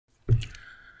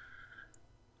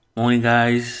Morning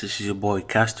guys, this is your boy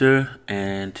Caster,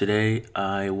 and today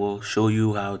I will show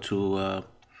you how to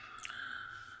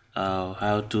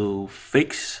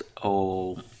fix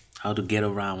or how to get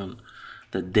around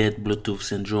the dead Bluetooth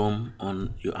syndrome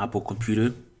on your Apple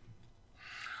computer.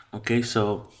 Okay,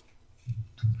 so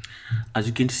as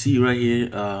you can see right here,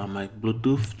 my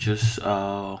Bluetooth just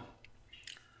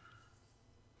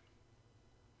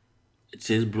it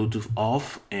says Bluetooth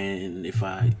off, and if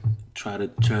I try to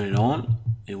turn it on,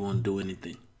 it won't do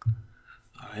anything.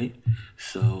 All right,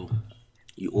 so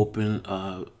you open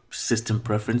system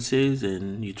preferences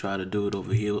and you try to do it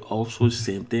over here. Also,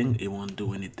 same thing, it won't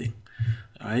do anything.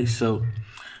 All right, so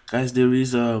guys,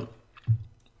 there's a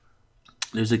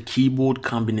keyboard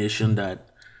combination that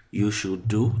you should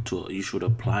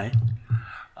apply.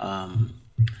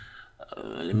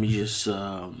 Let me just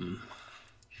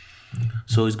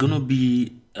so it's gonna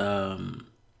be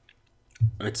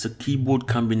it's a keyboard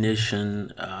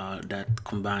combination that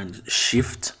combines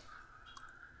shift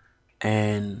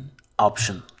and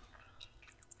option,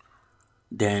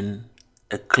 then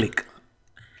a click,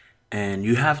 and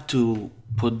you have to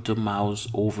put the mouse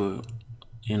over,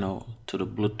 to the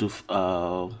Bluetooth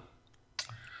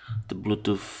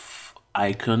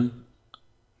icon.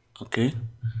 Okay,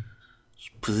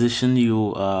 position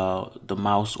the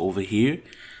mouse over here,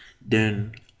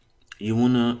 then you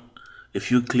wanna, if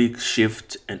you click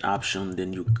shift and option,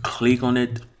 then you click on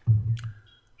it.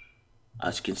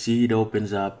 As you can see, it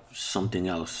opens up something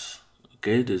else.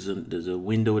 Okay, there's a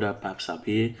window that pops up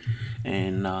here,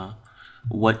 and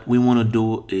what we want to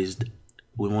do is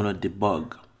we want to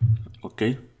debug.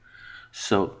 Okay,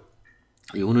 so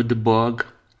you want to debug,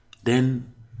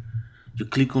 then you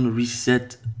click on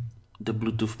reset the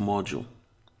Bluetooth module.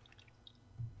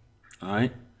 All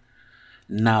right,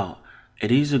 now it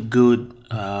is a good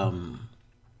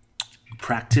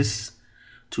practice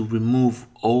to remove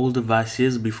all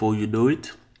devices before you do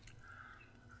it,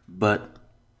 but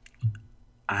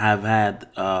I have had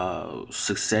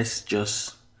success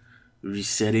just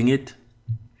resetting it.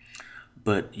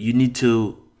 But you need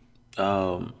to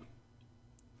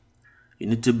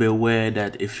be aware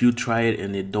that if you try it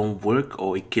and it don't work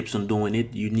or it keeps on doing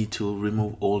it, you need to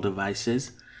remove all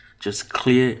devices. Just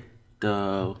clear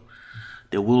there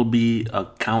will be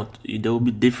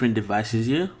different devices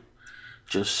here.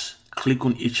 Just click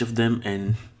on each of them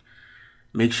and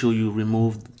make sure you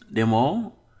remove them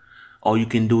all, or you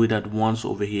can do it at once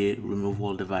over here, remove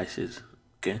all devices.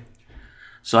 Okay,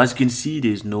 so as you can see,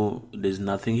 there's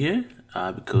nothing here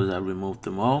because I removed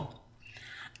them all,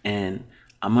 and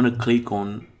I'm gonna click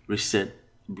on reset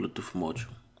Bluetooth module.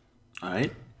 All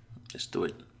right, let's do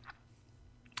it.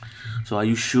 So are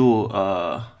you sure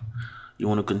you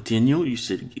want to continue? You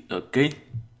said okay.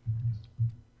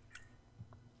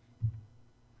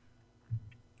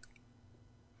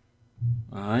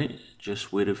 All right,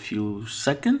 just wait a few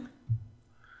seconds,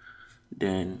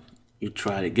 then you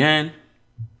try it again.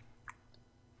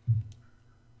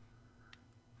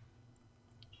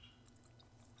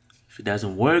 If it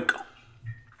doesn't work,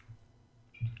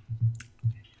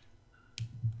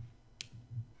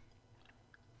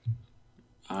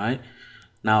 all right,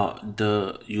 now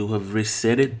you have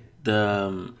reset it,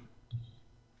 you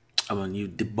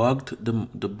debugged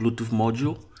the Bluetooth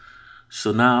module.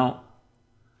 So now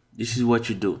this is what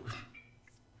you do.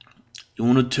 You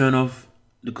want to turn off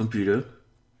the computer.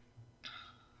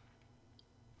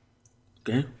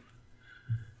 Okay,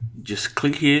 just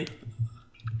click here,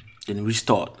 then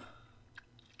restart.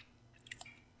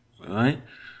 All right,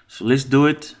 so let's do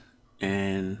it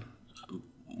and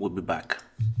we'll be back.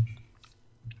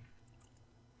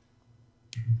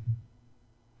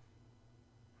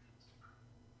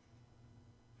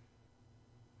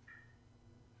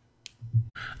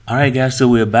 All right guys, so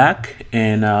we're back,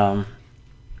 and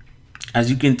as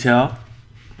you can tell,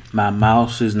 my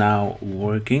mouse is now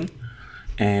working,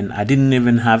 and I didn't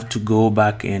even have to go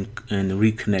back and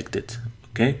reconnect it.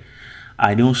 Okay,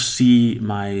 I don't see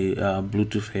my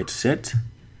Bluetooth headset,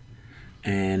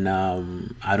 and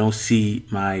I don't see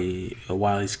my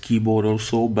wireless keyboard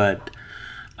also, but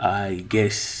I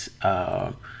guess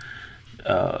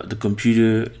the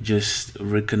computer just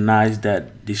recognized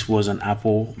that this was an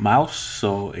Apple mouse,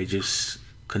 so it just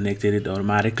connected it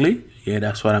automatically. Yeah,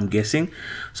 that's what I'm guessing.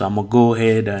 So I'm gonna go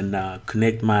ahead and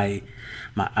connect my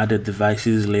other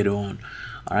devices later on.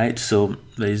 All right, so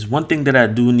there's one thing that I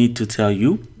do need to tell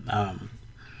you.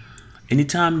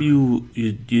 Anytime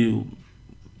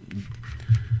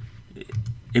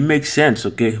it makes sense.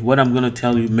 Okay, what I'm gonna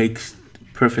tell you makes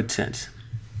perfect sense.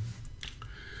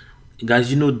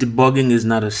 Guys, debugging is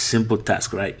not a simple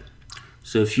task, right?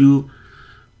 So if you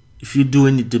do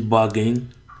any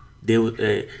debugging,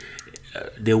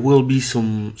 there will be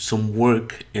some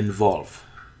work involved,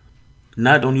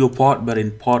 not on your part but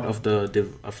in part of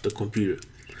the computer.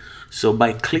 So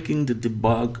by clicking the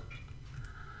debug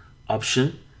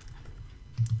option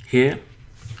here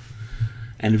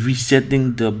and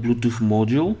resetting the Bluetooth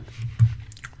module,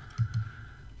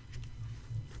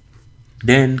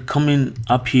 then coming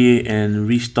up here and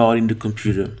restarting the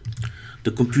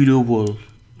computer will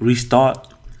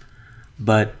restart,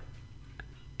 but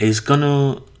it's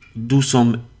gonna do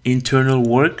some internal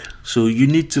work. So you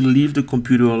need to leave the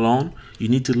computer alone. You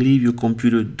need to leave your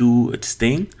computer do its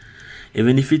thing,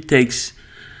 even if it takes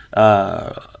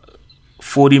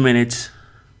 40 minutes.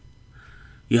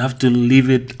 You have to leave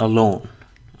it alone.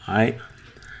 All right,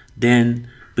 then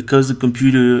because the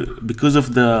computer, because of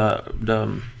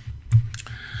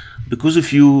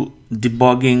you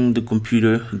debugging the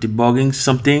computer, debugging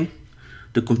something,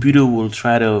 the computer will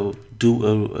try to do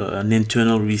an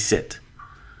internal reset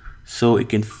so it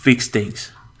can fix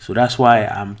things. So that's why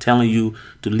I'm telling you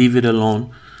to leave it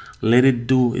alone, let it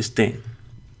do its thing.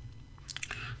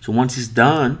 So once it's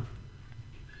done,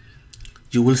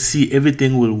 you will see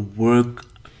everything will work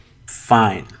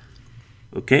fine.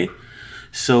 Okay,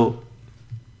 so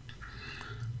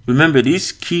remember,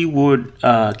 this keyboard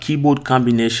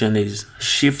combination is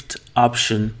Shift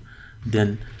Option,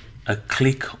 then a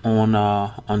click on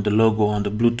the logo, on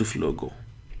the Bluetooth logo.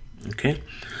 Okay,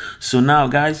 so now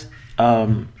guys,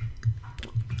 I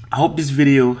hope this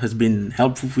video has been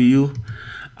helpful for you.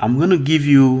 I'm gonna give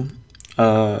you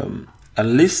a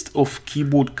list of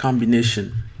keyboard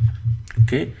combination.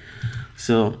 Okay,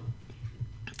 so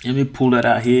let me pull that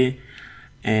out here,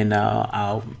 and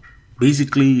I'll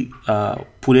basically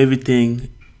put everything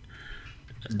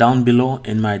down below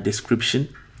in my description.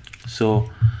 So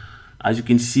as you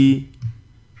can see,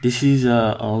 this is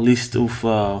a list of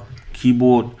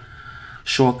keyboard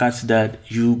shortcuts that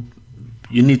you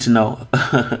need to know.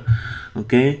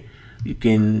 Okay, you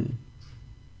can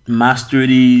master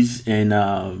these and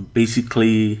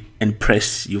basically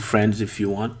impress your friends if you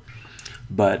want,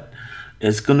 but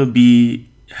it's gonna be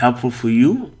helpful for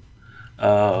you.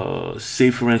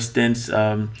 Say for instance,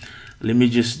 let me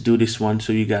just do this one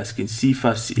so you guys can see.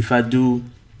 If I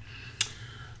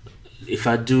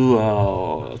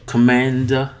do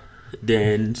command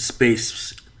then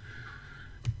space,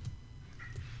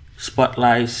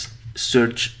 spotlight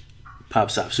search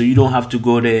pops up, so you don't have to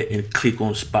go there and click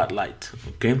on spotlight.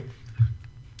 Okay,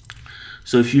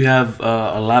 so if you have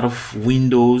a lot of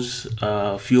windows,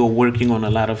 if you're working on a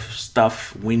lot of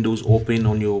stuff, windows open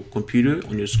on your computer,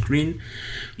 on your screen,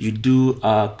 you do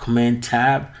command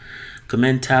tab.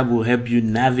 Command tab will help you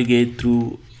navigate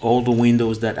through all the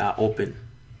windows that are open.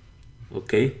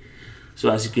 Okay, so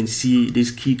as you can see,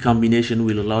 this key combination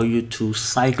will allow you to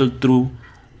cycle through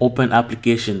open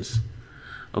applications.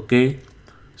 Okay,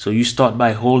 so you start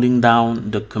by holding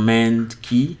down the command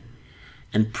key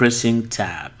and pressing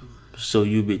tab. So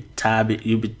you'll be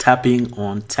tapping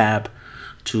on tab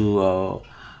to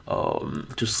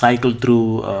cycle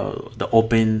through the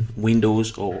open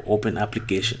windows or open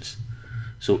applications.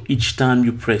 So each time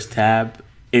you press tab,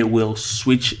 it will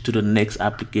switch to the next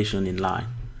application in line.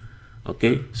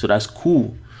 Okay, so that's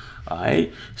cool. All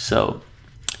right, so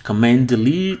command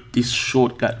delete, this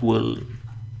shortcut will,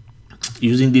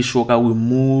 using this shortcut will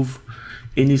move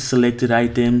any selected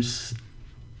items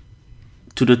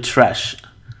to the trash.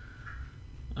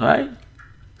 All right,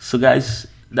 so guys,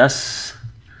 that's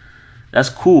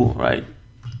cool, right?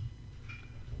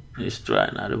 Let's try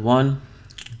another one.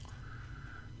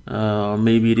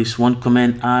 Maybe this one,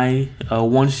 command I.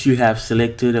 Once you have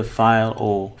selected a file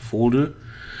or folder,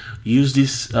 use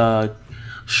this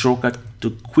shortcut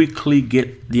to quickly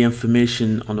get the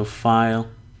information on the file.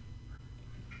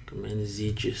 Command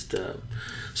Z, just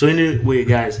so anyway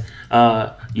guys,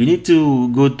 you need to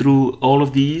go through all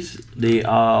of these. They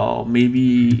are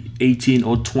maybe 18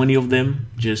 or 20 of them.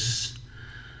 Just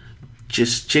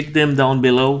check them down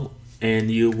below and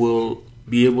you will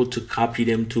be able to copy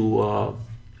them to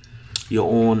your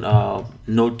own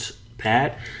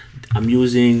notepad. I'm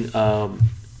using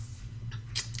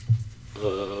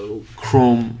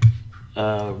Chrome,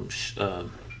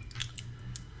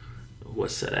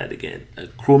 what's that again? A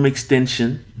Chrome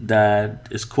extension that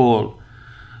is called,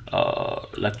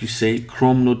 like you say,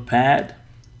 Chrome Notepad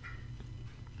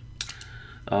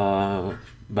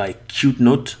by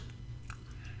CuteNote.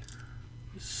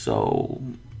 So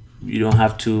you don't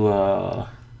have to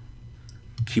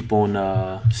keep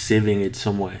on saving it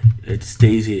somewhere. It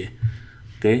stays here.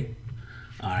 Okay.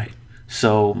 All right.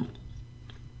 So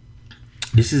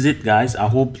this is it, guys. I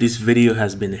hope this video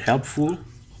has been helpful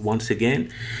once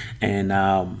again, and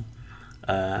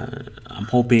I'm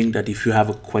hoping that if you have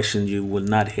a question, you will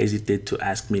not hesitate to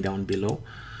ask me down below.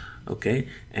 Okay,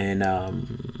 and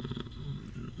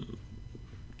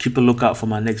keep a lookout for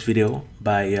my next video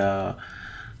by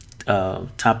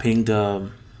tapping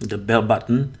the bell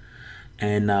button,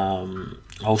 and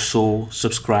also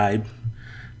subscribe,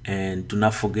 and do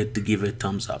not forget to give a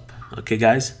thumbs up. Okay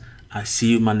guys, I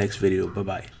see you in my next video. Bye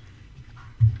bye.